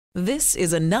This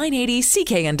is a 980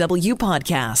 CKNW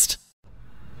podcast.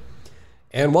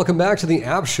 And welcome back to the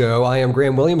App Show. I am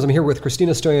Graham Williams. I'm here with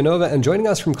Christina Stoyanova, and joining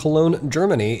us from Cologne,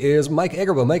 Germany is Mike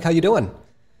Agerbo. Mike, how you doing?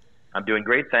 I'm doing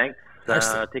great, thanks.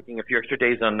 Taking a few extra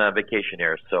days on vacation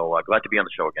here, so glad to be on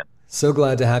the show again. So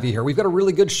glad to have you here. We've got a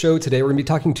really good show today. We're going to be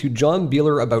talking to John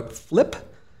Beeler about Flip,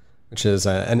 which is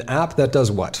an app that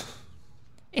does what?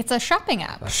 It's a shopping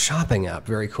app. A shopping app.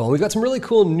 Very cool. And we've got some really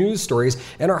cool news stories.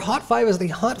 And our Hot 5 is the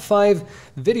Hot 5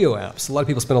 video apps. A lot of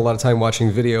people spend a lot of time watching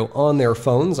video on their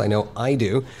phones. I know I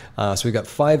do. So we've got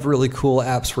 5 really cool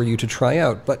apps for you to try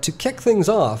out. But to kick things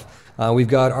off, we've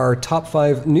got our top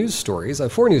 5 news stories,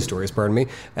 4 news stories, pardon me.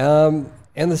 And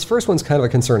this first one's kind of a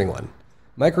concerning one.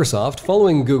 Microsoft,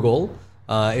 following Google,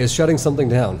 is shutting something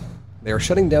down. They are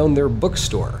shutting down their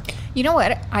bookstore. You know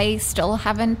what? I still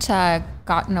haven't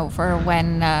gotten over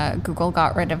when Google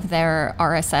got rid of their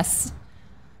RSS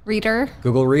reader.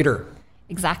 Google Reader.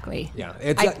 Exactly. Yeah,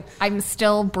 I'm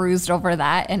still bruised over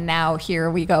that, and now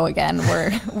here we go again.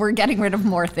 We're getting rid of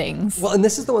more things. Well, and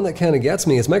this is the one that kind of gets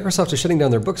me, is Microsoft is shutting down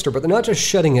their bookstore, but they're not just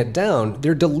shutting it down,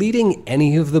 they're deleting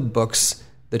any of the books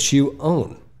that you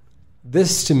own.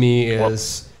 This, to me,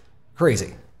 is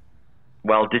crazy.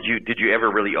 Well, did you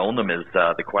ever really own them is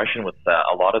the question with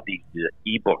a lot of these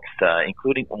ebooks,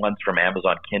 including ones from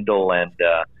Amazon Kindle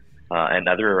and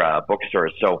other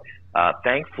bookstores. So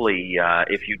thankfully,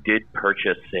 if you did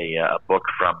purchase a book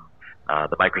from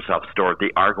the Microsoft Store,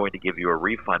 they are going to give you a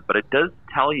refund. But it does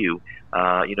tell you,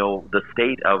 the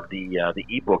state of the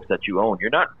ebooks that you own.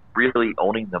 You're not really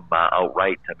owning them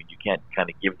outright. I mean, you can't kind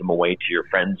of give them away to your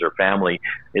friends or family.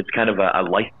 It's kind of a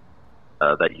license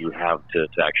that you have to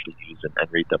actually use and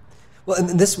read them. Well,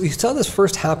 and we saw this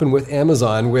first happen with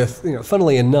Amazon with,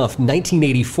 funnily enough,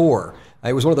 1984.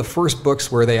 It was one of the first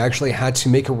books where they actually had to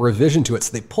make a revision to it.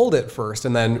 So they pulled it first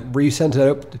and then resent it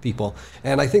out to people.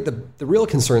 And I think the real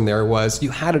concern there was you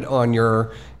had it on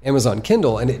your Amazon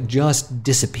Kindle and it just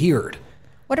disappeared.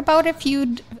 What about if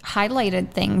you'd highlighted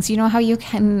things? You know how you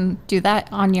can do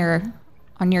that on your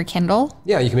Kindle?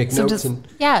 Yeah, you can make notes.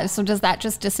 So does that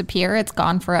just disappear? It's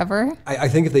gone forever? I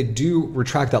think if they do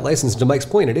retract that license, to Mike's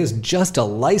point, it is just a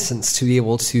license to be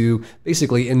able to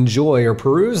basically enjoy or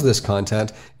peruse this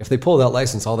content. If they pull that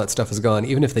license, all that stuff is gone,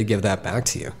 even if they give that back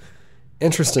to you.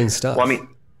 Interesting stuff. Well,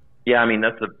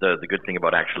 that's the good thing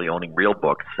about actually owning real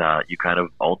books. You kind of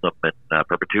own them in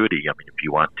perpetuity. I mean, if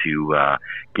you want to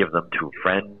give them to a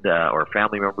friend or a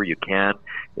family member, you can.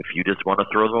 If you just want to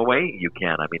throw them away, you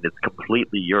can. I mean, it's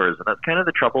completely yours. And that's kind of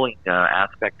the troubling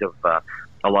aspect of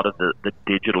a lot of the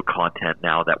digital content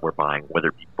now that we're buying, whether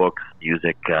it be books,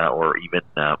 music, or even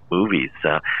movies.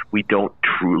 We don't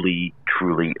truly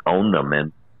own them.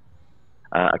 And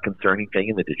a concerning thing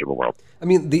in the digital world. I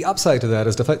mean, the upside to that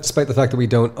is, despite the fact that we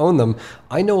don't own them,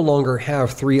 I no longer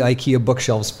have 3 IKEA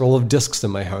bookshelves full of discs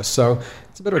in my house. So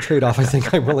it's a bit of a trade-off I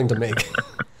think I'm willing to make.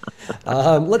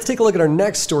 Let's take a look at our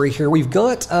next story here. We've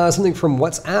got something from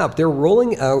WhatsApp. They're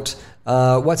rolling out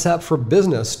WhatsApp for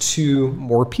Business to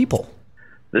more people.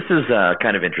 This is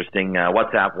kind of interesting.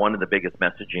 WhatsApp, one of the biggest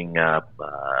messaging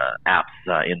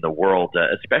apps in the world,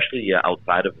 especially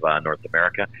outside of North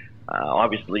America.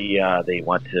 Obviously, they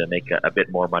want to make a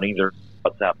bit more money. They're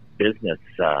WhatsApp Business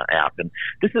app, and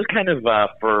this is kind of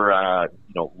for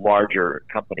larger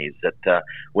companies that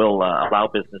will allow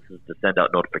businesses to send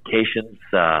out notifications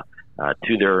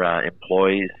to their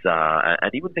employees,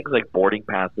 and even things like boarding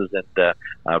passes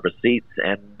and receipts,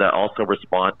 and also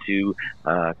respond to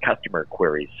customer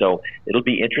queries. So it'll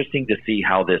be interesting to see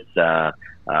how this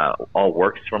all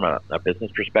works from a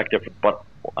business perspective. But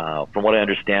from what I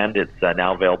understand, it's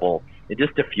now available in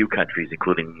just a few countries,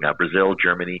 including Brazil,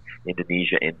 Germany,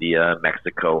 Indonesia, India,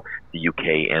 Mexico, the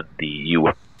UK, and the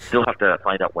US. Still have to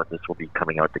find out when this will be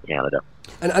coming out to Canada.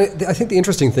 And I think the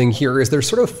interesting thing here is they're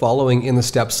sort of following in the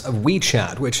steps of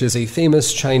WeChat, which is a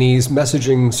famous Chinese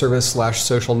messaging service /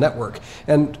 social network.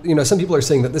 And, some people are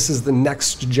saying that this is the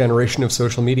next generation of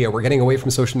social media. We're getting away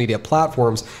from social media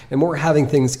platforms and more having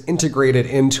things integrated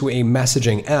into a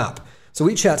messaging app. So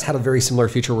WeChat's had a very similar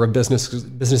feature where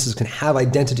businesses can have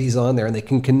identities on there and they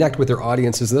can connect with their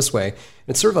audiences this way.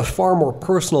 It's sort of a far more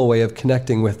personal way of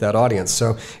connecting with that audience.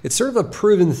 So it's sort of a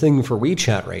proven thing for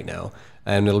WeChat right now.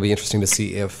 And it'll be interesting to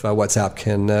see if WhatsApp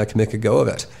can make a go of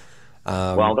it.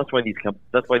 Well, that's why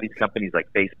these companies like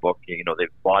Facebook, they've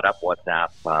bought up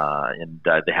WhatsApp and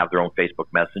they have their own Facebook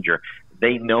Messenger.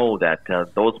 They know that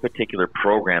those particular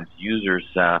programs, users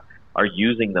are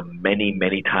using them many,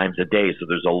 many times a day. So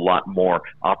there's a lot more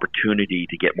opportunity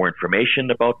to get more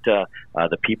information about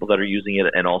the people that are using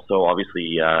it, and also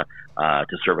obviously to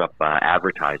serve up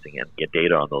advertising and get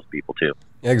data on those people too.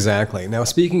 Exactly. Now,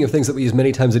 speaking of things that we use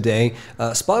many times a day,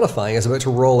 Spotify is about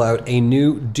to roll out a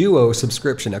new Duo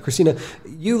subscription. Now, Christina,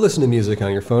 you listen to music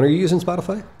on your phone. Are you using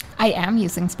Spotify? I am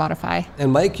using Spotify.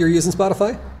 And Mike, you're using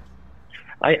Spotify?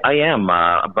 I am,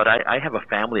 but I have a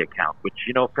family account, which,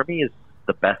 for me is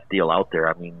the best deal out there.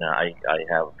 I mean, I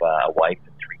have a wife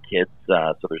and 3 kids,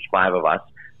 so there's 5 of us.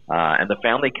 And the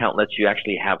family account lets you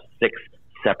actually have 6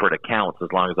 separate accounts as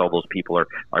long as all those people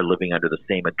are living under the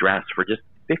same address for just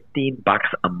 $15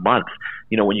 a month.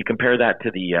 When you compare that to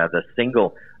the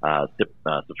single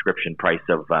subscription price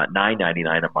of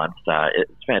 $9.99 a month,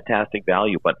 it's fantastic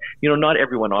value. But not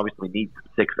everyone obviously needs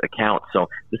 6 accounts, so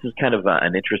this is kind of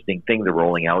an interesting thing they're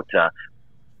rolling out.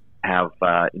 Have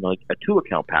like a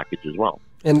 2-account package as well.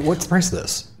 And what's the price of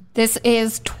this? This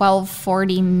is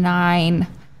 $12.49.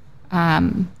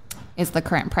 Is the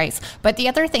current price. But the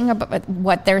other thing about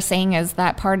what they're saying is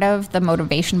that part of the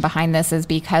motivation behind this is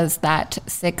because that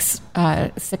six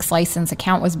license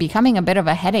account was becoming a bit of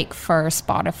a headache for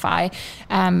Spotify,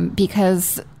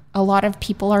 because a lot of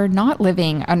people are not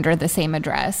living under the same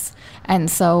address.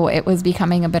 And so it was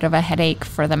becoming a bit of a headache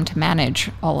for them to manage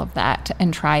all of that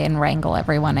and try and wrangle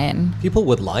everyone in. People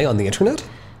would lie on the internet?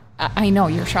 I know,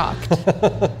 you're shocked.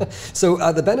 So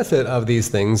the benefit of these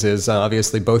things is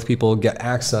obviously both people get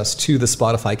access to the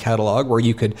Spotify catalog, where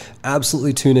you could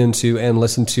absolutely tune into and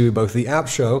listen to both the app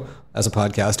show as a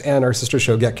podcast and our sister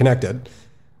show, Get Connected.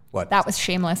 What? That was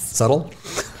shameless. Subtle?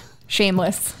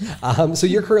 Shameless. So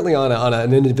you're currently on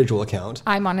an individual account.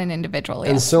 I'm on an individual, yes.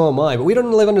 And so am I. But we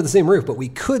don't live under the same roof, but we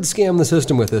could scam the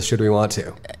system with this should we want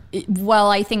to.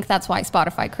 Well, I think that's why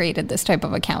Spotify created this type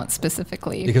of account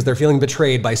specifically. Because they're feeling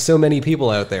betrayed by so many people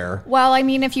out there. Well, I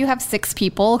mean, if you have 6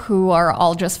 people who are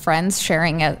all just friends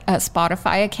sharing a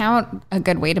Spotify account, a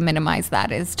good way to minimize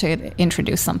that is to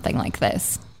introduce something like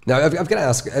this. Now, I've got to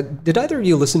ask, did either of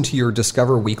you listen to your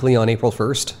Discover Weekly on April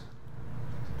 1st?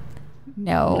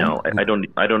 No, I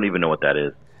don't even know what that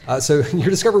is. So your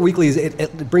Discover Weekly,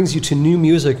 it brings you to new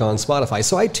music on Spotify.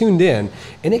 So I tuned in,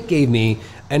 and it gave me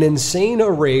an insane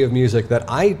array of music that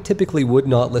I typically would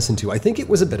not listen to. I think it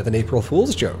was a bit of an April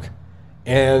Fool's joke.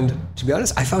 And to be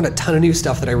honest, I found a ton of new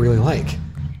stuff that I really like.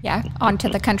 Yeah, on to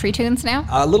the country tunes now?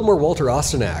 A little more Walter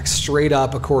Ostenack, straight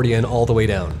up accordion all the way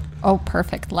down. Oh,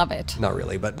 perfect. Love it. Not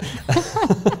really, but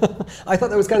I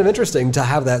thought that was kind of interesting to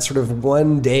have that sort of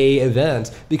one-day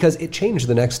event, because it changed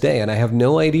the next day, and I have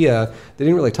no idea. They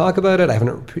didn't really talk about it. I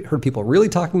haven't heard people really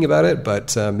talking about it,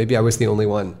 but maybe I was the only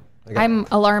one. I'm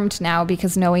alarmed now,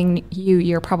 because knowing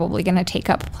you're probably going to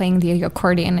take up playing the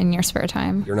accordion in your spare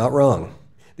time. You're not wrong.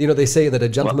 They say that a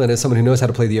gentleman is someone who knows how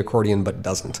to play the accordion but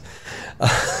doesn't.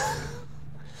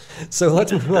 So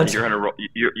let's move on.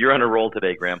 You're on a roll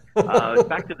today, Graham.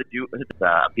 Back to the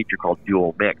feature called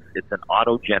Dual Mix. It's an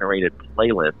auto-generated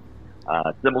playlist,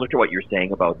 similar to what you're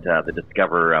saying about the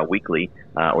Discover Weekly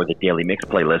or the Daily Mix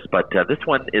playlist. But this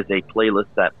one is a playlist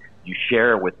that you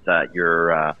share with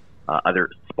your other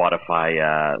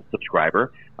Spotify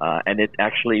subscriber, and it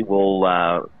actually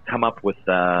will come up with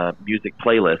music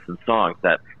playlists and songs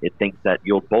that it thinks that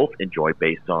you'll both enjoy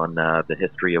based on the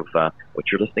history of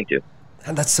what you're listening to.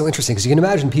 And that's so interesting, because you can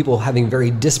imagine people having very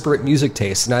disparate music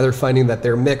tastes and either finding that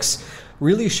their mix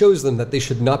really shows them that they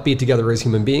should not be together as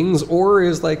human beings, or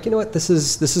is like, you know what, this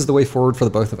is the way forward for the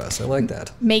both of us. I like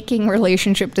that. Making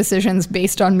relationship decisions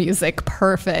based on music.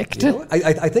 Perfect. You know,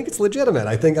 I think it's legitimate.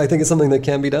 I think it's something that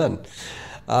can be done.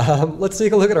 Let's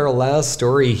take a look at our last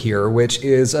story here, which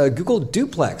is Google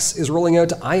Duplex is rolling out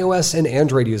to iOS and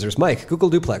Android users. Mike,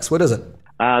 Google Duplex, what is it?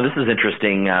 This is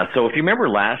interesting. So if you remember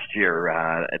last year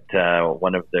at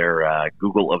one of their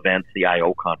Google events, the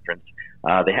I/O conference,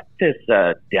 they had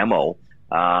this demo,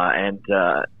 and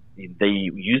they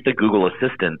used the Google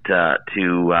Assistant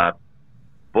to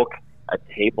book a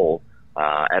table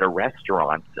at a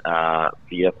restaurant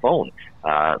via phone.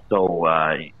 So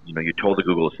you told the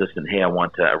Google Assistant, hey, I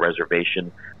want a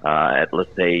reservation at,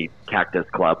 let's say, Cactus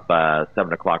Club,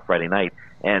 7 o'clock Friday night.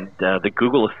 And the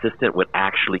Google Assistant would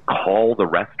actually call the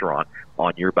restaurant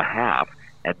on your behalf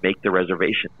and make the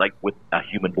reservation, like with a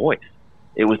human voice.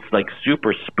 It was like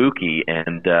super spooky,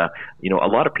 and a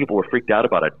lot of people were freaked out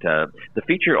about it. The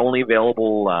feature only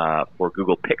available for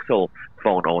Google Pixel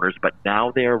phone owners, but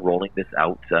now they're rolling this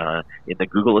out in the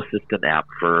Google Assistant app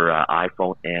for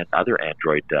iPhone and other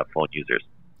Android phone users.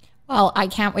 Well, I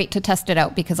can't wait to test it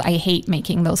out because I hate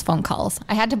making those phone calls.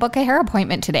 I had to book a hair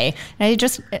appointment today, and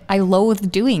I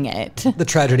loathe doing it. The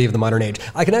tragedy of the modern age.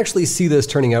 I can actually see this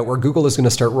turning out where Google is going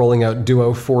to start rolling out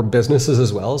Duo for businesses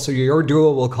as well. So your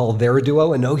Duo will call their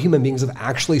Duo, and no human beings have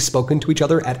actually spoken to each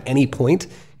other at any point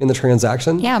in the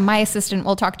transaction. Yeah, my assistant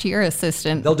will talk to your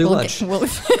assistant. They'll do lunch.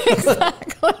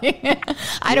 Exactly.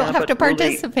 I don't have to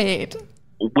participate.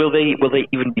 Will they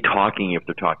even be talking if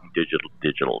they're talking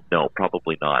digital? No,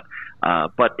 probably not.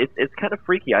 But it's kind of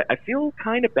freaky. I feel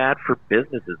kind of bad for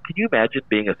businesses. Can you imagine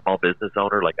being a small business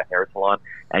owner like a hair salon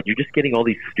and you're just getting all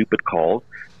these stupid calls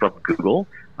from Google,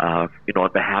 on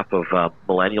behalf of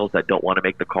millennials that don't want to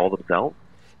make the call themselves?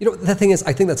 The thing is,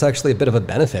 I think that's actually a bit of a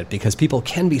benefit because people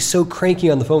can be so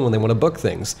cranky on the phone when they want to book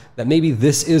things that maybe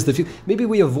this is maybe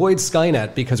we avoid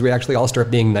Skynet because we actually all start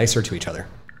being nicer to each other.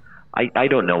 I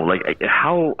don't know, like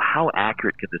how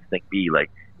accurate could this thing be? Like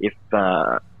if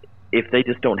they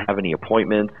just don't have any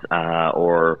appointments,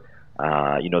 or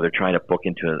they're trying to book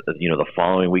into the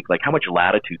following week, like how much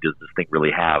latitude does this thing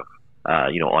really have,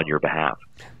 on your behalf?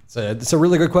 It's a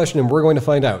really good question, and we're going to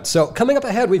find out. So coming up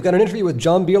ahead, we've got an interview with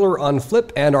John Beeler on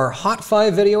Flip and our Hot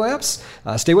 5 video apps.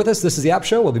 Stay with us. This is the App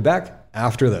Show. We'll be back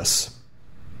after this.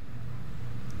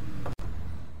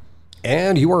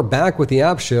 And you are back with the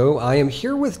App Show. I am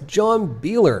here with John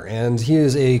Beeler, and he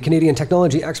is a Canadian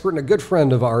technology expert and a good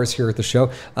friend of ours here at the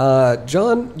show.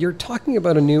 John, you're talking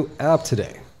about a new app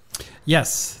today.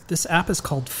 Yes, this app is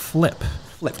called Flip.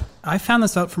 Flip. I found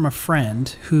this out from a friend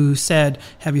who said,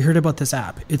 "Have you heard about this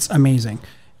app? It's amazing."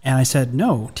 And I said,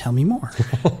 "No, tell me more."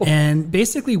 And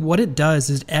basically what it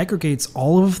does is it aggregates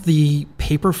all of the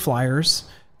paper flyers,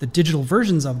 the digital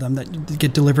versions of them that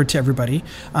get delivered to everybody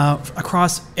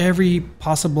across every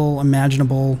possible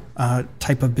imaginable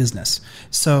type of business.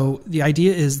 So the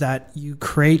idea is that you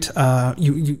create,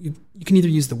 you can either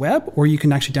use the web or you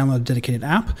can actually download a dedicated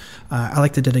app. I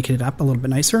like the dedicated app a little bit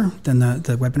nicer than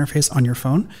the web interface on your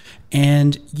phone.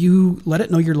 And you let it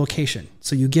know your location.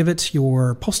 So you give it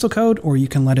your postal code or you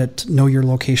can let it know your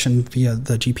location via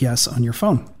the GPS on your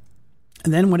phone.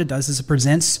 And then what it does is it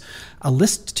presents a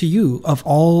list to you of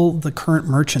all the current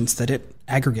merchants that it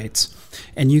aggregates.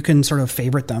 And you can sort of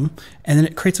favorite them. And then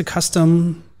it creates a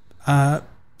custom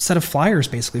set of flyers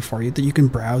basically for you that you can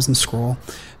browse and scroll.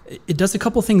 It does a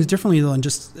couple things differently though than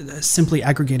just simply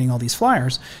aggregating all these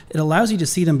flyers. It allows you to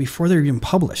see them before they're even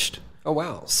published. Oh,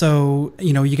 wow. So,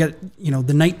 you get,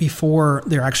 the night before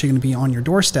they're actually going to be on your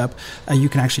doorstep, you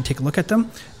can actually take a look at them.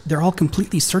 They're all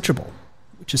completely searchable,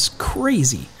 which is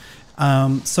crazy.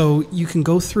 So you can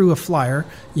go through a flyer,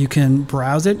 you can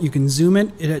browse it, you can zoom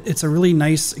it. It's a really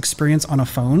nice experience on a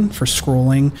phone for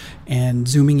scrolling and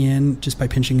zooming in just by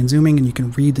pinching and zooming, and you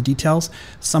can read the details.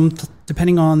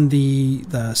 Depending on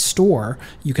the store,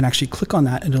 you can actually click on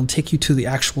that and it'll take you to the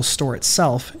actual store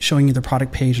itself, showing you the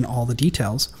product page and all the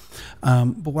details.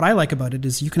 But what I like about it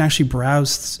is you can actually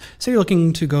browse, say you're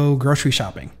looking to go grocery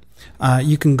shopping.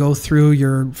 You can go through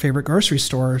your favorite grocery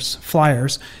stores,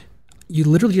 flyers. You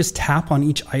literally just tap on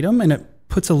each item and it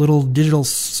puts a little digital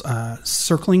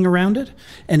circling around it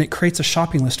and it creates a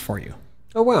shopping list for you.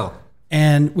 Oh, wow.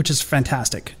 And which is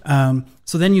fantastic.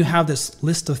 So then you have this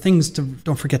list of things to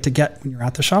don't forget to get when you're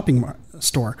at the shopping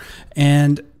store.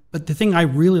 But the thing I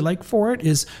really like for it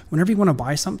is whenever you want to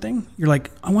buy something, you're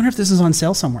like, I wonder if this is on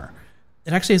sale somewhere.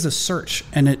 It actually has a search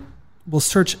and it will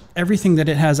search everything that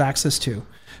it has access to.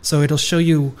 So it'll show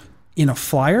you in a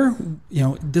flyer,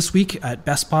 this week at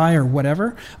Best Buy or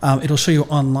whatever. It'll show you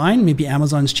online, maybe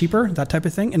Amazon's cheaper, that type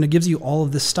of thing. And it gives you all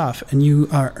of this stuff. And you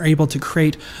are able to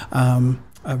create a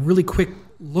really quick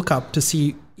lookup to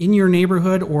see in your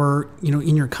neighborhood or,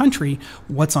 in your country,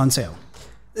 what's on sale.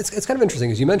 It's kind of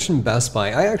interesting, as you mentioned Best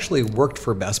Buy. I actually worked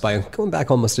for Best Buy, going back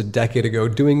almost a decade ago,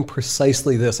 doing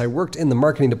precisely this. I worked in the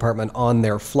marketing department on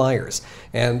their flyers,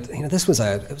 and this was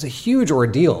a huge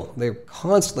ordeal. They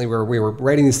constantly we were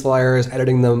writing these flyers,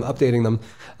 editing them, updating them.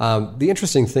 The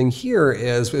interesting thing here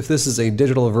is if this is a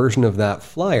digital version of that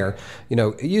flyer,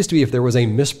 it used to be if there was a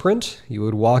misprint, you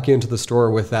would walk into the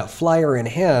store with that flyer in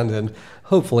hand and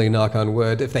hopefully, knock on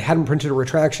wood, if they hadn't printed a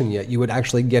retraction yet, you would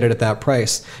actually get it at that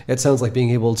price. It sounds like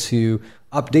being able to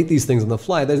update these things on the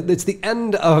fly. It's the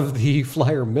end of the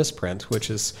flyer misprint, which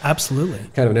is absolutely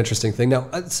kind of an interesting thing. Now,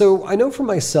 so I know for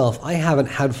myself, I haven't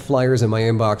had flyers in my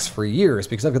inbox for years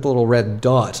because I've got the little red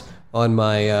dot on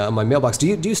my mailbox. Do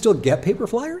you still get paper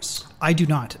flyers? I do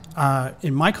not.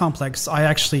 In my complex,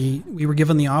 we were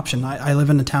given the option. I live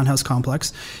in a townhouse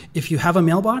complex. If you have a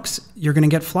mailbox, you're going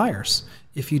to get flyers.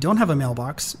 If you don't have a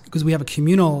mailbox, because we have a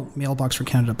communal mailbox for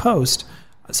Canada Post,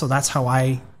 so that's how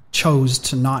I chose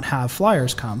to not have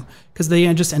flyers come, because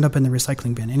they just end up in the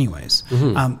recycling bin anyways.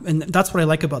 And that's what I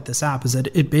like about this app, is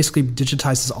that it basically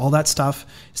digitizes all that stuff.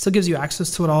 It still gives you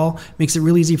access to it all, makes it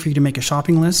really easy for you to make a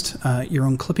shopping list, your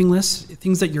own clipping list,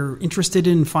 things that you're interested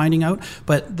in finding out.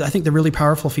 But I think the really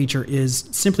powerful feature is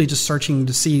simply just searching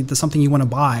to see something you want to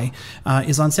buy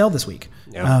is on sale this week.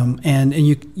 Yeah. And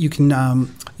you can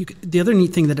the other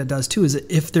neat thing that it does too is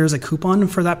that if there's a coupon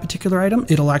for that particular item,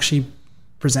 it'll actually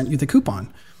present you the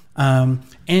coupon. And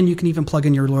you can even plug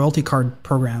in your loyalty card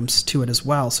programs to it as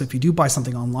well. So if you do buy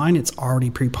something online, it's already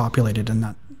pre-populated in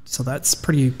that. So that's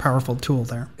pretty powerful tool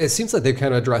there. It seems like they've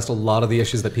kind of addressed a lot of the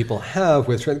issues that people have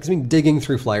with, because digging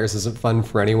through flyers isn't fun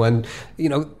for anyone.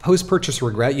 Post-purchase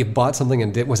regret, you bought something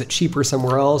and was it cheaper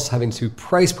somewhere else, having to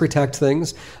price protect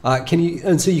things.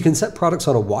 So you can set products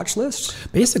on a watch list?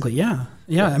 Basically, yeah.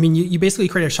 Yeah, I mean, you basically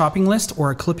create a shopping list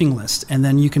or a clipping list, and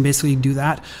then you can basically do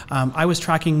that. I was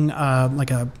tracking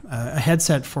like a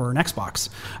headset for an Xbox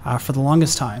for the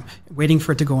longest time, waiting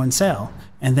for it to go on sale.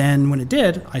 And then when it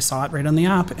did, I saw it right on the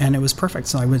app, and it was perfect.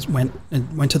 So I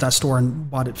went to that store and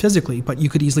bought it physically, but you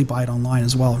could easily buy it online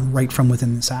as well, right from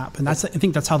within this app. And I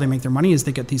think that's how they make their money, is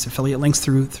they get these affiliate links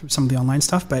through some of the online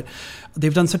stuff. But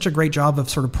they've done such a great job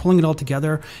of sort of pulling it all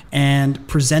together and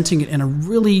presenting it in a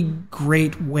really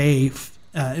great way.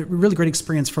 A really great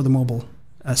experience for the mobile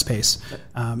space.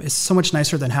 It's so much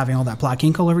nicer than having all that black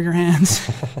ink all over your hands.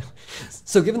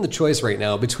 So given the choice right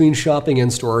now between shopping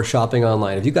in store or shopping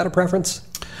online, have you got a preference?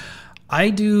 I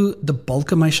do the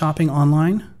bulk of my shopping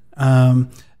online.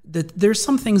 There's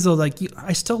some things though, like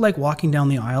I still like walking down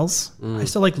the aisles. I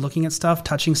still like looking at stuff,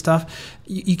 touching stuff.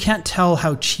 You can't tell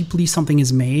how cheaply something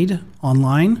is made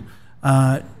online.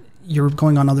 You're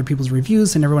going on other people's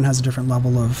reviews, and everyone has a different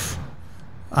level of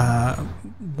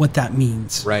what that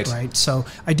means. Right. So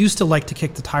I do still like to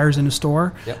kick the tires in a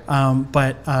store,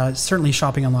 but certainly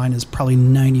shopping online is probably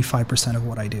 95% of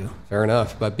what I do. Fair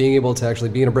enough. But being able to actually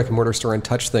be in a brick and mortar store and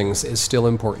touch things is still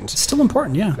important. It's still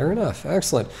important, yeah. Fair enough.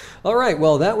 Excellent. All right.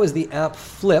 Well, that was the app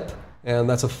Flip, and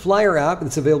that's a flyer app.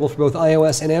 It's available for both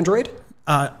iOS and Android.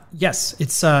 Yes,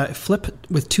 it's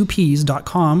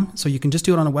flipwith2ps.com. So you can just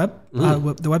do it on the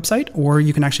website, or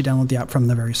you can actually download the app from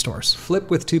the various stores. Flip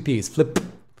with 2 Ps. Flip.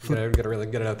 Got to really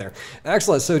get it out there.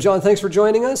 Excellent. So, John, thanks for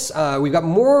joining us. We've got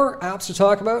more apps to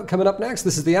talk about coming up next.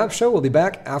 This is the App Show. We'll be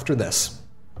back after this.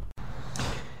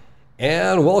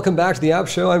 And welcome back to the App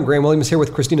Show. I'm Graham Williams here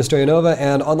with Christina Stoyanova,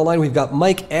 and on the line we've got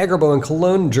Mike Agerbo in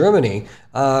Cologne, Germany.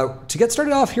 To get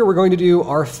started off here, we're going to do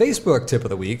our Facebook tip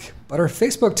of the week, but our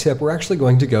Facebook tip, we're actually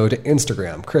going to go to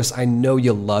Instagram. Chris, I know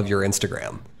you love your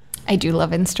Instagram. I do love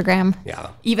Instagram.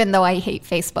 Yeah. Even though I hate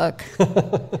Facebook.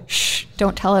 Shh,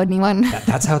 don't tell anyone.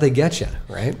 That's how they get you,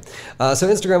 right? So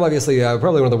Instagram, obviously,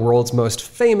 probably one of the world's most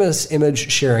famous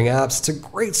image sharing apps. It's a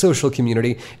great social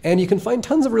community, and you can find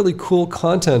tons of really cool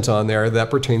content on there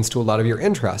that pertains to a lot of your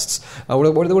interests. One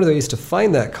of the ways to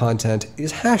find that content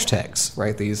is hashtags,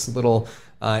 right? These little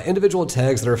individual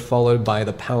tags that are followed by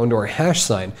the pound or hash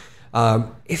sign.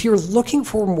 If you're looking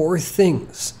for more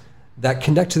things that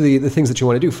connect to the things that you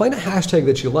want to do, find a hashtag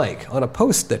that you like on a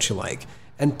post that you like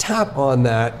and tap on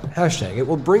that hashtag. It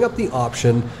will bring up the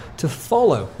option to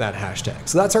follow that hashtag.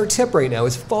 So that's our tip right now,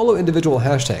 is follow individual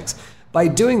hashtags. By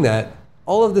doing that,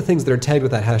 all of the things that are tagged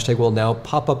with that hashtag will now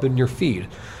pop up in your feed.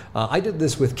 I did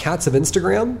this with Cats of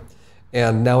Instagram,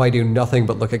 and now I do nothing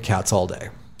but look at cats all day.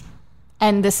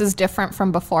 And this is different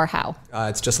from before, how?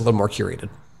 It's just a little more curated.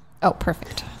 Oh,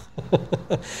 perfect.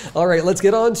 All right, let's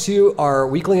get on to our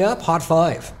weekly app, Hot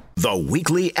 5. The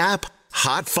weekly app,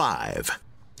 Hot 5.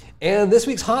 And this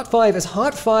week's Hot 5 is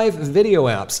Hot 5 video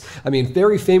apps. I mean,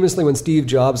 very famously, when Steve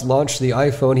Jobs launched the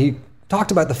iPhone, he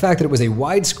talked about the fact that it was a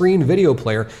widescreen video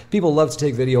player. People love to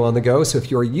take video on the go, so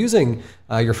if you're using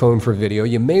your phone for video,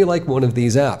 you may like one of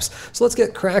these apps. So let's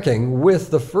get cracking with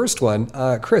the first one.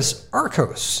 Chris,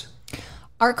 Arcos.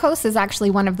 Arcos is actually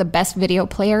one of the best video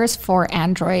players for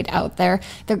Android out there.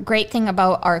 The great thing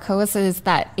about Arcos is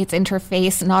that its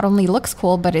interface not only looks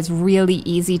cool, but is really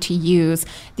easy to use.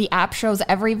 The app shows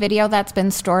every video that's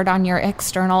been stored on your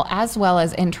external as well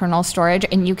as internal storage,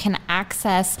 and you can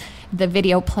access the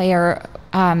video player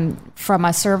from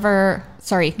a server.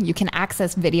 You can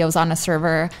access videos on a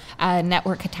server,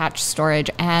 network attached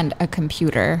storage, and a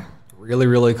computer. Really,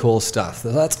 really cool stuff.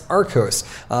 So that's Arcos.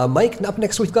 Mike, up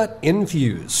next we've got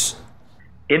Infuse.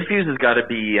 Infuse has got to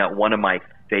be one of my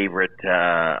favorite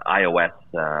iOS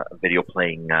video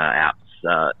playing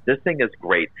apps. This thing is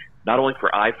great, not only for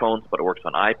iPhones, but it works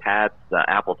on iPads,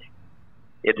 Apple.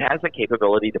 It has the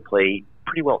capability to play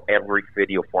pretty well every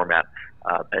video format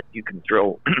that you can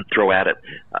throw at it.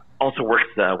 Also works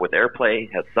with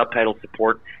AirPlay, has subtitle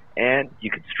support, and you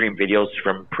can stream videos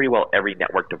from pretty well every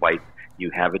network device you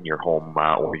have in your home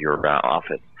or your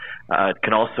office. It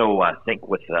can also sync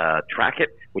with Track It,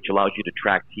 which allows you to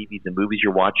track TVs and movies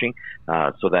you're watching,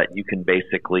 so that you can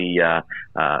basically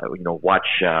watch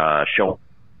a show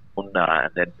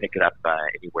and then pick it up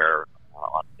anywhere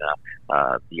on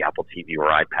the Apple TV or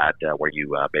iPad where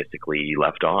you basically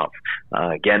left off.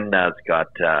 Again, it's got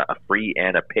a free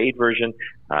and a paid version.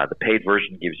 The paid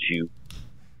version gives you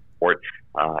support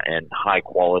and high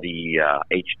quality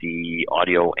HD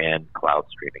audio and cloud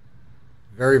streaming.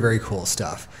 Very, very cool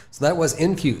stuff. So that was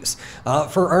Infuse.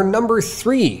 For our number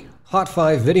 3 Hot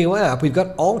 5 video app, we've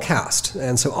got Allcast.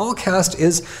 And so Allcast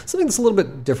is something that's a little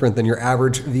bit different than your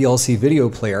average VLC video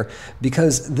player,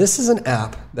 because this is an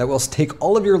app that will take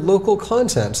all of your local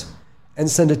content and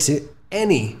send it to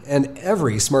any and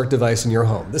every smart device in your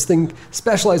home. This thing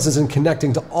specializes in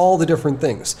connecting to all the different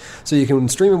things. So you can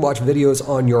stream and watch videos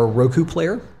on your Roku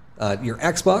player, your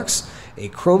Xbox, a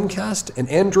Chromecast, an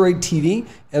Android TV,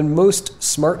 and most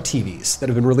smart TVs that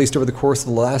have been released over the course of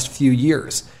the last few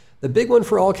years. The big one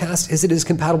for Allcast is it is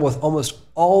compatible with almost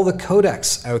all the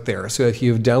codecs out there. So if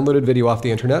you've downloaded video off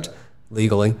the internet,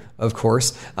 legally, of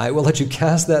course, it will let you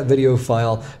cast that video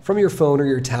file from your phone or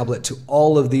your tablet to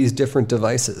all of these different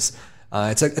devices.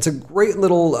 It's a great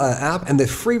little app, and the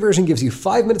free version gives you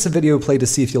 5 minutes of video play to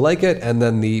see if you like it, and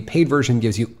then the paid version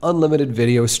gives you unlimited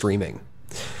video streaming.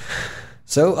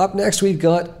 So up next, we've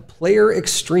got Player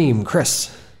Extreme.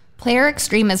 Chris. Player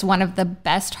Extreme is one of the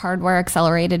best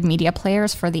hardware-accelerated media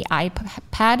players for the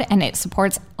iPad, and it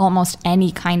supports almost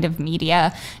any kind of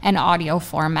media and audio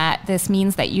format. This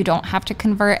means that you don't have to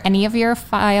convert any of your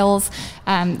files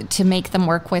to make them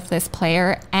work with this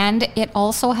player, and it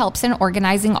also helps in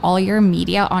organizing all your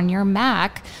media on your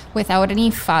Mac without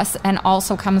any fuss, and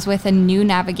also comes with a new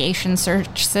navigation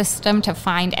search system to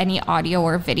find any audio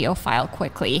or video file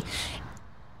quickly.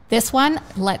 This one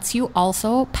lets you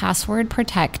also password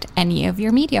protect any of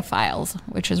your media files,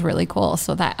 which is really cool,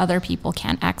 so that other people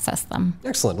can't access them.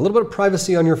 Excellent. A little bit of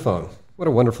privacy on your phone. What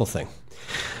a wonderful thing.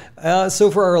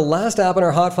 So for our last app in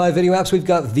our Hot 5 video apps, we've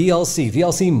got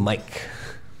VLC Mike.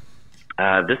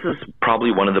 This is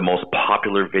probably one of the most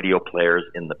popular video players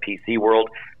in the PC world,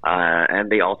 and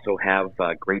they also have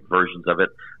great versions of it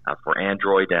for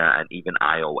Android and even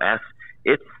iOS.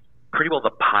 It's pretty well the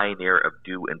pioneer of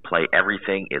do and play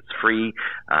everything. It's free,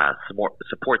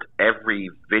 supports every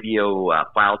video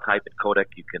file type and codec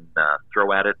you can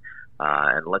throw at it,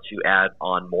 and lets you add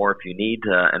on more if you need,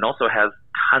 and also has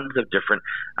tons of different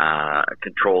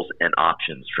controls and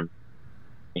options, from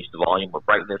the volume or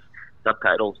brightness,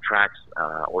 subtitles, tracks,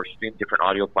 or stream different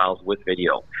audio files with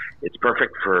video. It's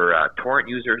perfect for torrent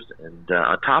users, and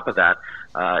on top of that,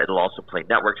 it'll also play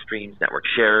network streams, network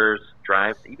shares,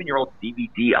 drives, even your old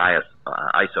DVD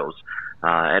ISOs,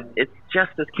 and it's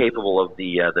just as capable of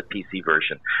the PC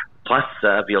version. Plus,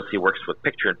 VLC works with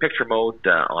picture-in-picture mode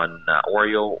on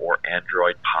Oreo or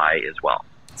Android Pie as well.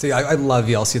 See, I love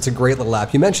VLC. It's a great little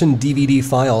app. You mentioned DVD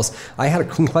files. I had a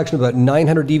collection of about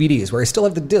 900 DVDs where I still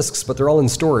have the discs, but they're all in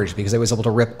storage because I was able to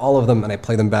rip all of them and I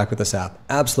play them back with this app.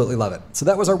 Absolutely love it. So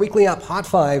that was our weekly app, Hot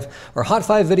 5, or Hot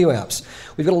 5 video apps.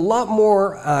 We've got a lot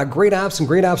more great apps and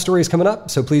great app stories coming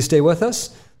up, so please stay with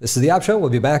us. This is The App Show.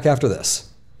 We'll be back after this.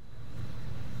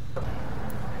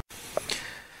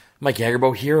 Mike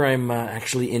Agerbo here. I'm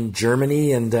actually in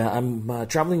Germany, and I'm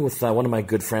traveling with one of my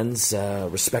good friends,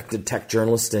 respected tech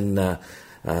journalist and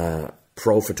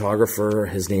pro photographer.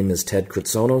 His name is Ted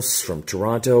Kritsonos from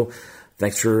Toronto.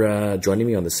 Thanks for joining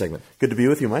me on this segment. Good to be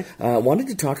with you, Mike. Wanted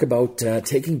to talk about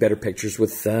taking better pictures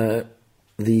with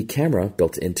the camera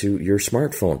built into your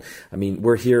smartphone. I mean,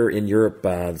 we're here in Europe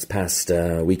this past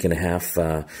week and a half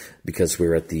because we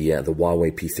were at the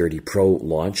Huawei P30 Pro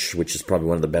launch, which is probably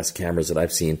one of the best cameras that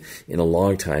I've seen in a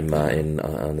long time on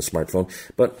a smartphone.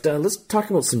 But let's talk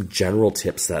about some general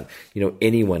tips that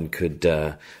anyone could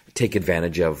take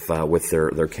advantage of with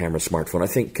their camera smartphone. I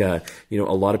think a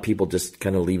lot of people just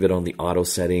kind of leave it on the auto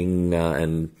setting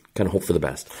and kind of hope for the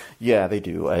best. Yeah, they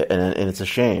do, and it's a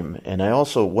shame. And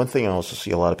one thing I also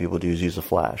see a lot of people do is use a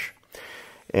flash.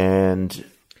 And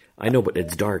I know, but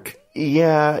it's dark.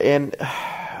 Yeah,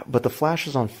 but the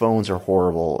flashes on phones are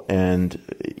horrible. And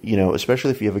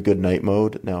especially if you have a good night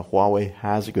mode. Now, Huawei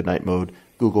has a good night mode.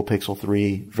 Google Pixel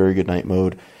 3, very good night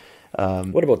mode.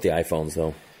 What about the iPhones,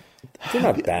 though? They're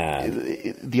not bad.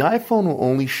 The iPhone will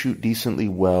only shoot decently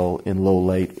well in low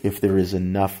light if there is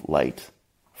enough light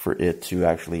for it to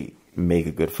actually make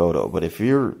a good photo. But if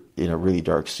you're in a really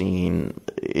dark scene,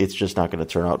 it's just not going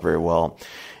to turn out very well.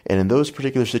 And in those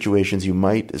particular situations, you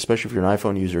might, especially if you're an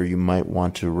iPhone user, you might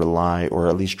want to rely or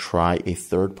at least try a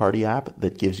third-party app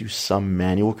that gives you some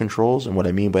manual controls. And what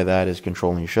I mean by that is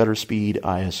controlling shutter speed,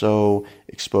 ISO,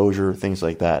 exposure, things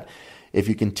like that. If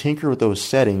you can tinker with those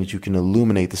settings, you can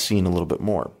illuminate the scene a little bit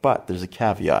more. But there's a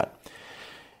caveat.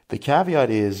 The caveat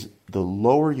is the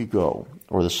lower you go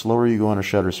or the slower you go on a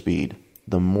shutter speed,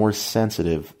 the more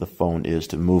sensitive the phone is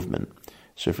to movement.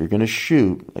 So if you're going to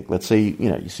shoot, like let's say,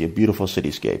 you see a beautiful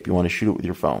cityscape, you want to shoot it with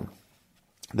your phone.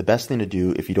 The best thing to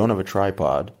do, if you don't have a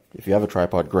tripod, if you have a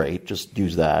tripod, great, just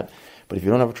use that. But if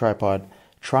you don't have a tripod,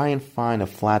 try and find a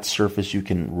flat surface you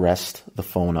can rest the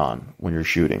phone on when you're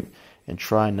shooting. And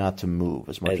try not to move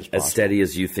as much as possible. As steady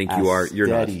as you think you are, you're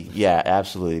not. Yeah,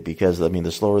 absolutely. Because,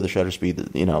 the slower the shutter speed,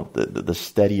 the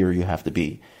steadier you have to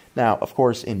be. Now, of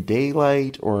course, in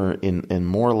daylight or in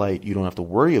more light, you don't have to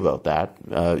worry about that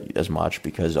as much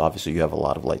because obviously you have a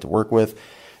lot of light to work with.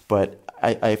 But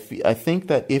I think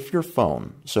that if your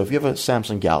phone, so if you have a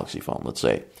Samsung Galaxy phone, let's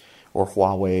say, or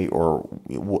Huawei or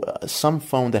some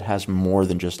phone that has more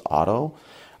than just auto,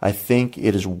 I think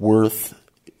it is worth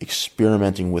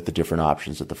experimenting with the different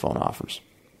options that the phone offers.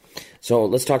 So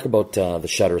let's talk about the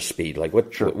shutter speed. Like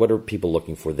what are people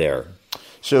looking for there?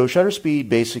 So shutter speed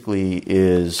basically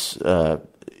is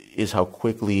how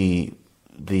quickly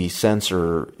the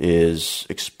sensor is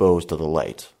exposed to the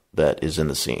light that is in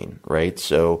the scene, right?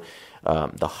 So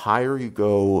the higher you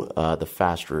go, the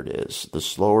faster it is. The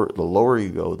lower you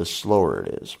go, the slower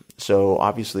it is. So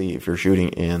obviously, if you're shooting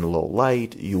in low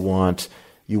light, you want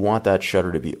that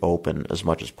shutter to be open as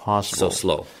much as possible. So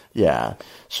slow. Yeah,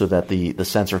 so that the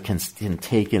sensor can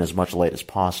take in as much light as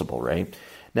possible, right?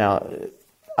 Now,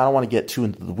 I don't want to get too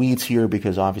into the weeds here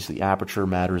because obviously aperture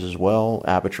matters as well.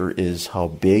 Aperture is how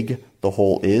big the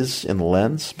hole is in the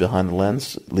lens, behind the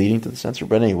lens, leading to the sensor.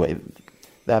 But anyway,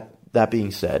 that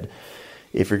being said,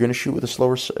 if you're going to shoot with a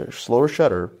slower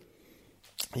shutter,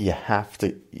 you have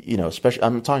to, especially,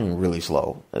 I'm talking really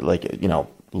slow, like,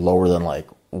 lower than like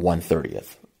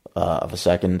 1/30th of a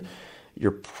second,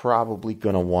 you're probably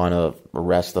going to want to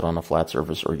rest it on a flat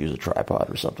surface or use a tripod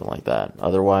or something like that.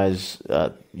 Otherwise,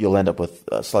 you'll end up with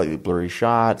a slightly blurry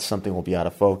shot. Something will be out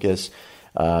of focus.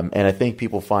 And I think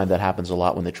people find that happens a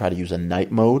lot when they try to use a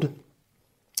night mode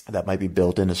that might be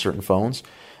built into certain phones,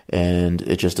 and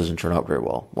it just doesn't turn out very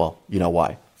well. Well, you know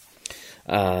why.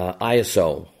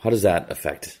 ISO, how does that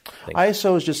affect things?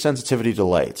 ISO is just sensitivity to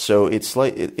light. So it's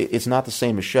not the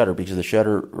same as shutter because the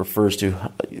shutter refers to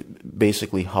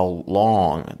basically how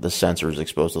long the sensor is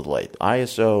exposed to the light.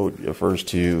 ISO refers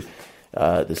to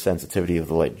the sensitivity of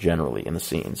the light generally in the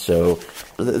scene. So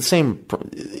it's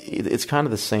kind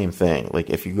of the same thing. Like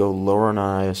if you go lower on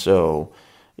ISO,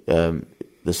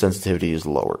 the sensitivity is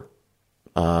lower.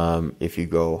 If you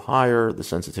go higher, the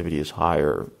sensitivity is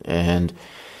higher. And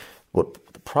what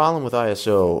the problem with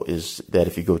ISO is that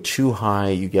if you go too high,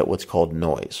 you get what's called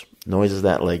noise. Noise is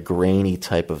that like grainy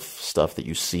type of stuff that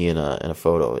you see in a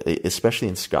photo, especially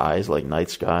in skies, like night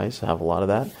skies have a lot of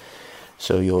that.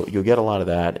 So you'll get a lot of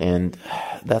that, and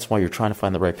that's why you're trying to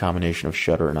find the right combination of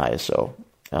shutter and ISO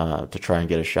to try and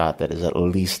get a shot that is at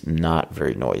least not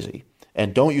very noisy.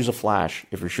 And don't use a flash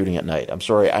if you're shooting at night. I'm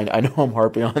sorry, I know I'm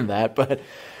harping on that, but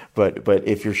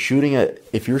if you're shooting a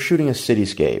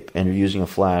cityscape and you're using a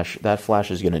flash, that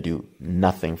flash is going to do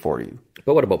nothing for you.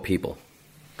 But what about people?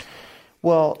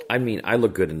 Well, I mean, I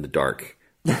look good in the dark.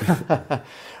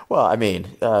 Well, I mean,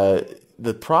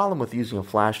 the problem with using a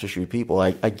flash to shoot people,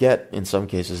 I get in some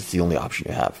cases it's the only option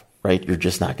you have, right? You're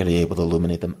just not going to be able to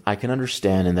illuminate them. I can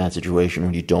understand in that situation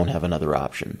when you don't have another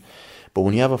option. But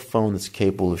when you have a phone that's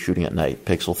capable of shooting at night,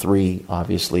 Pixel 3,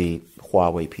 obviously,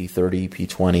 Huawei P30,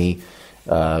 P20,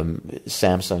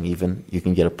 Samsung even, you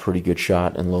can get a pretty good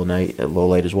shot in low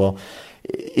light as well.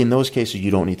 In those cases, you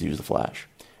don't need to use the flash.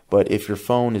 But if your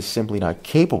phone is simply not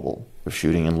capable of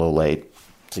shooting in low light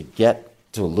to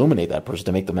illuminate that person,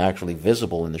 to make them actually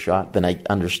visible in the shot, then I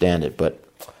understand it. But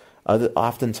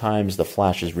oftentimes the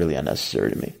flash is really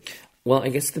unnecessary to me. Well, I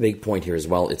guess the big point here as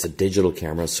well, it's a digital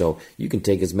camera, so you can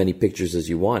take as many pictures as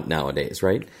you want nowadays,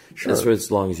 right? Sure. That's for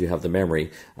as long as you have the memory.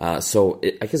 I guess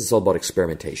it's all about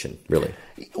experimentation, really.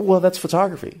 Well, that's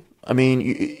photography. I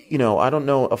mean, I don't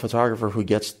know a photographer who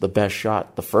gets the best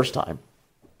shot the first time.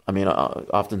 I mean,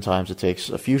 oftentimes it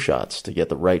takes a few shots to get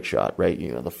the right shot, right?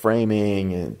 The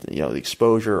framing and, the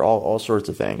exposure, all sorts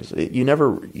of things.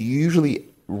 You usually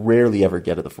rarely ever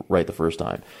get it right the first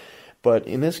time. But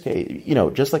in this case,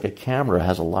 just like a camera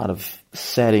has a lot of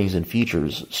settings and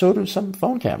features, so do some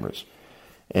phone cameras.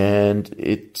 And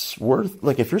it's worth,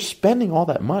 like, if you're spending all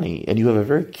that money and you have a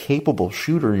very capable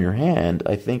shooter in your hand,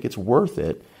 I think it's worth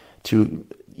it to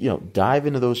dive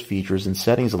into those features and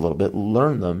settings a little bit,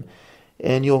 learn them,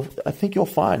 and I think you'll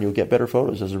find you'll get better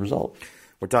photos as a result.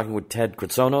 We're talking with Ted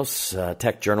Kritsonos,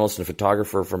 tech journalist and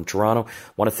photographer from Toronto.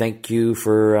 Want to thank you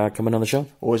for coming on the show.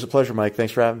 Always a pleasure, Mike.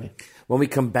 Thanks for having me. When we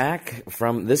come back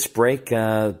from this break,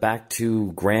 back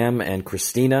to Graham and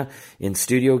Christina in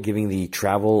studio giving the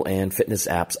travel and fitness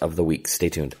apps of the week. Stay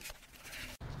tuned.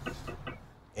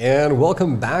 And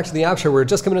welcome back to the App Show. We're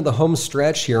just coming to the home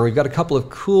stretch here. We've got a couple of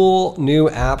cool new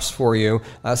apps for you.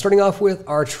 Starting off with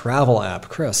our travel app.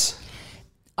 Chris.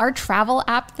 Our travel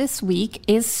app this week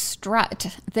is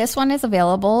Strut. This one is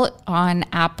available on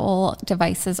Apple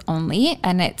devices only,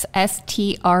 and it's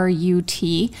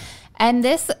STRUT. And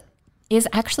this is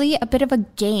actually a bit of a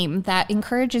game that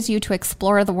encourages you to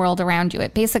explore the world around you.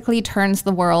 It basically turns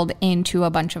the world into a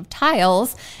bunch of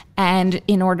tiles, and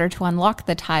in order to unlock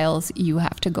the tiles, you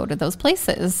have to go to those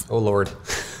places. Oh, Lord.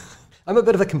 I'm a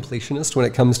bit of a completionist when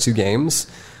it comes to games.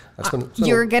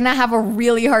 You're going to have a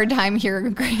really hard time here,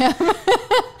 Graham.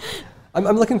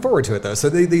 I'm looking forward to it, though. So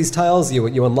these tiles,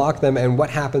 you unlock them, and what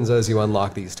happens as you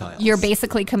unlock these tiles? You're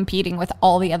basically competing with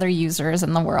all the other users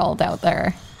in the world out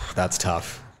there. That's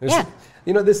tough. Yeah.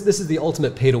 This is the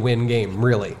ultimate pay-to-win game,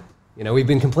 really. We've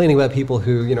been complaining about people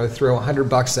who, throw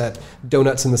 $100 at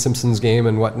donuts in the Simpsons game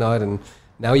and whatnot, and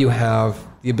now you have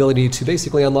the ability to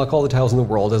basically unlock all the tiles in the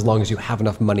world as long as you have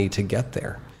enough money to get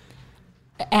there.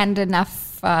 And enough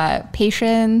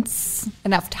patience,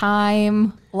 enough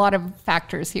time, a lot of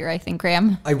factors here, I think,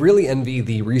 Graham. I really envy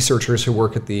the researchers who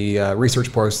work at the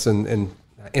research posts in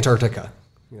Antarctica.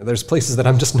 There's places that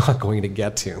I'm just not going to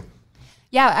get to.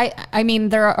 Yeah, I mean,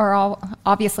 there are all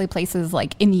obviously places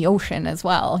like in the ocean as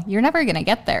well. You're never going to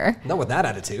get there. Not with that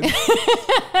attitude.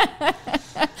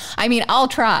 I mean, I'll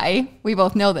try. We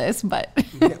both know this, but...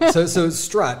 Yeah. So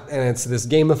Strut, and it's this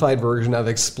gamified version of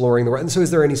exploring the world. And so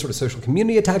is there any sort of social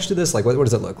community attached to this? Like, what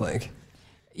does it look like?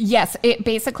 Yes, it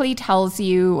basically tells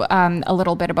you a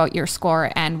little bit about your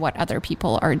score and what other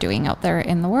people are doing out there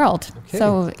in the world. Okay.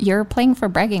 So you're playing for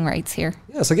bragging rights here.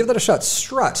 Yeah, so give that a shot.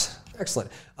 Strut.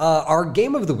 Excellent. Our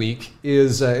game of the week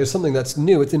is something that's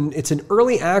new. It's in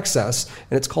early access,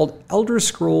 and it's called Elder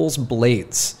Scrolls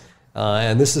Blades.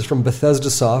 And this is from Bethesda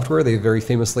Software. They very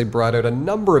famously brought out a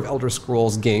number of Elder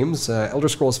Scrolls games. Elder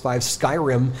Scrolls V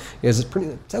Skyrim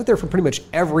it's out there for pretty much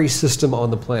every system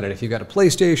on the planet. If you've got a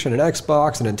PlayStation, an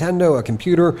Xbox, a Nintendo, a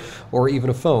computer, or even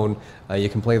a phone, you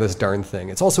can play this darn thing.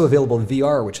 It's also available in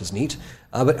VR, which is neat.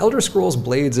 But Elder Scrolls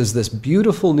Blades is this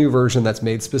beautiful new version that's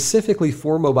made specifically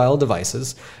for mobile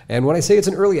devices. And when I say it's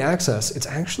in early access, it's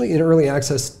actually in early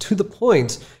access to the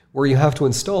point where you have to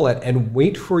install it and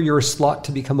wait for your slot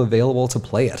to become available to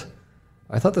play it.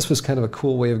 I thought this was kind of a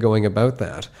cool way of going about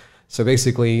that. So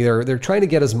basically, they're trying to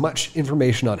get as much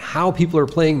information on how people are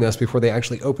playing this before they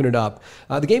actually open it up.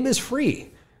 The game is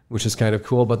free, which is kind of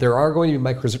cool, but there are going to be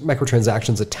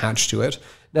microtransactions attached to it.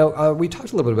 Now, we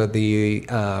talked a little bit about the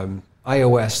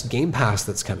iOS Game Pass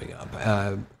that's coming up,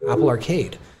 Apple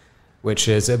Arcade, which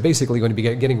is basically going to be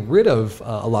getting rid of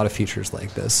a lot of features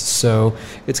like this. So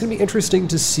it's going to be interesting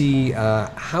to see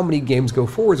how many games go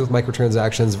forwards with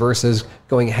microtransactions versus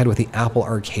going ahead with the Apple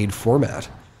Arcade format.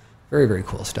 Very, very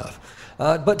cool stuff.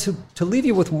 But to leave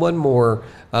you with one more,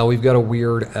 we've got a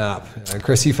weird app.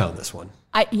 Chris, you found this one.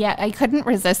 I couldn't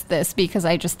resist this because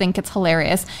I just think it's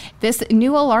hilarious. This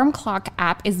new alarm clock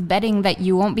app is betting that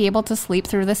you won't be able to sleep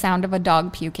through the sound of a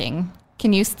dog puking.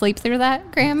 Can you sleep through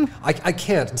that, Graham? I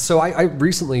can't. So I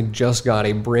recently just got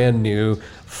a brand new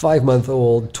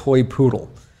 5-month-old toy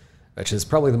poodle, which is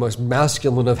probably the most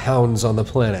masculine of hounds on the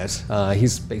planet.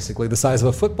 He's basically the size of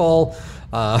a football.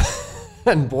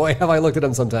 And boy, have I looked at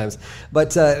him sometimes.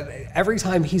 But every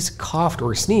time he's coughed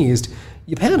or sneezed,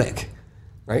 you panic.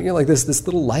 Right? You're like, this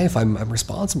little life I'm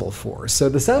responsible for. So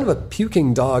the sound of a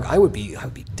puking dog, I would be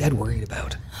dead worried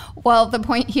about. Well, the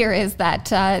point here is that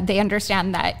they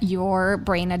understand that your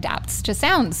brain adapts to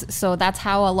sounds. So that's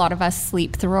how a lot of us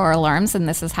sleep through our alarms, and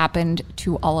this has happened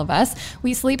to all of us.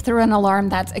 We sleep through an alarm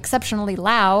that's exceptionally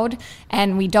loud,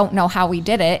 and we don't know how we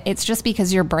did it. It's just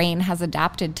because your brain has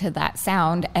adapted to that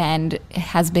sound and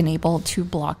has been able to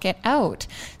block it out.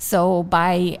 So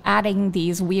by adding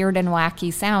these weird and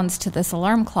wacky sounds to this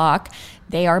alarm clock,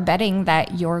 they are betting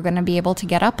that you're going to be able to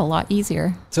get up a lot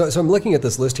easier. So I'm looking at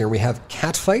this list here. We have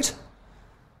cat fight,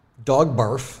 dog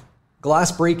barf,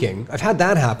 glass breaking. I've had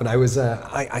that happen.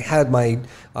 I had my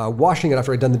washing it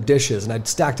after I'd done the dishes, and I'd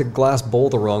stacked a glass bowl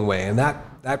the wrong way, and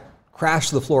that crashed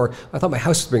to the floor. I thought my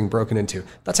house was being broken into.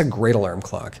 That's a great alarm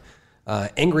clock.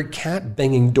 Angry cat,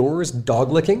 banging doors,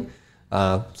 dog licking.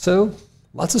 So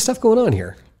lots of stuff going on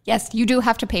here. Yes, you do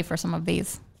have to pay for some of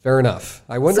these. Fair enough.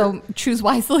 I wonder. So choose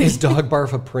wisely. Is Dog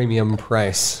Barf a premium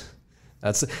price?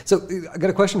 So I got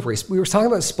a question for you. We were talking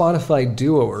about Spotify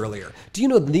Duo earlier. Do you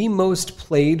know the most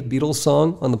played Beatles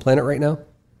song on the planet right now?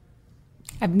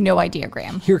 I have no idea,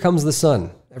 Graham. Here Comes the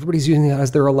Sun. Everybody's using that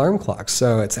as their alarm clock,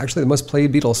 so it's actually the most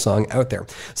played Beatles song out there.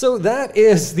 So that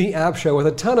is the App Show with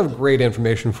a ton of great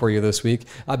information for you this week.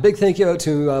 A big thank you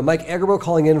to Mike Agerbo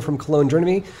calling in from Cologne,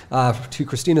 joining me, to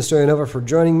Christina Stoyanova for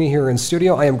joining me here in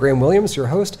studio. I am Graham Williams, your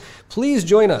host. Please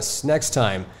join us next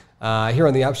time here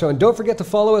on the App Show, and don't forget to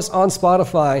follow us on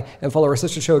Spotify and follow our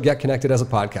sister show, Get Connected, as a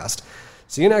podcast.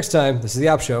 See you next time. This is the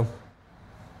App Show.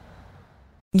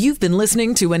 You've been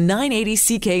listening to a 980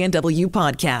 CKNW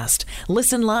podcast.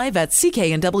 Listen live at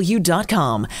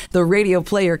cknw.com, the Radio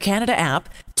Player Canada app,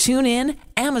 tune in,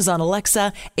 Amazon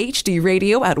Alexa, HD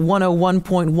Radio at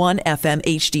 101.1 FM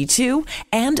HD2,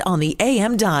 and on the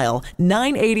AM dial,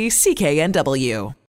 980 CKNW.